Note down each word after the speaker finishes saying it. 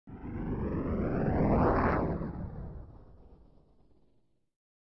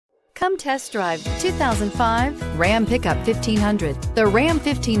Come test drive the 2005 Ram Pickup 1500. The Ram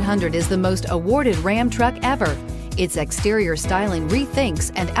 1500 is the most awarded Ram truck ever. Its exterior styling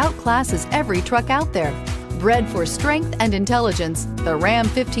rethinks and outclasses every truck out there. Bred for strength and intelligence, the Ram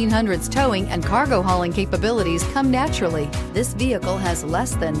 1500's towing and cargo hauling capabilities come naturally. This vehicle has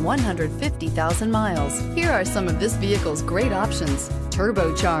less than 150,000 miles. Here are some of this vehicle's great options: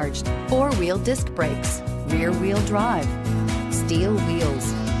 turbocharged, 4-wheel disc brakes, rear-wheel drive, steel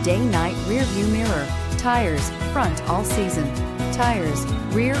wheels, day-night rear-view mirror, tires, front all-season, tires,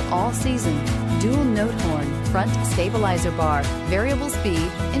 rear all-season, dual note horn, front stabilizer bar, variable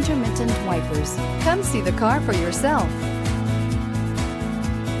speed, intermittent wipers. Come see the car for yourself.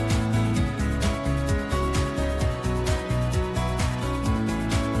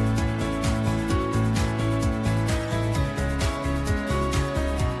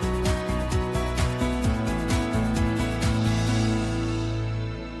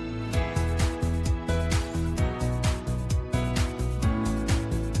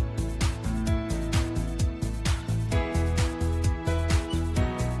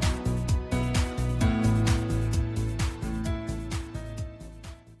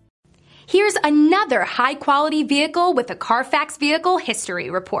 Here's another high-quality vehicle with a Carfax Vehicle History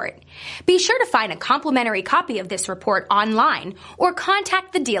Report. Be sure to find a complimentary copy of this report online or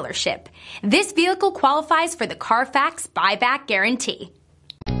contact the dealership. This vehicle qualifies for the Carfax Buyback Guarantee.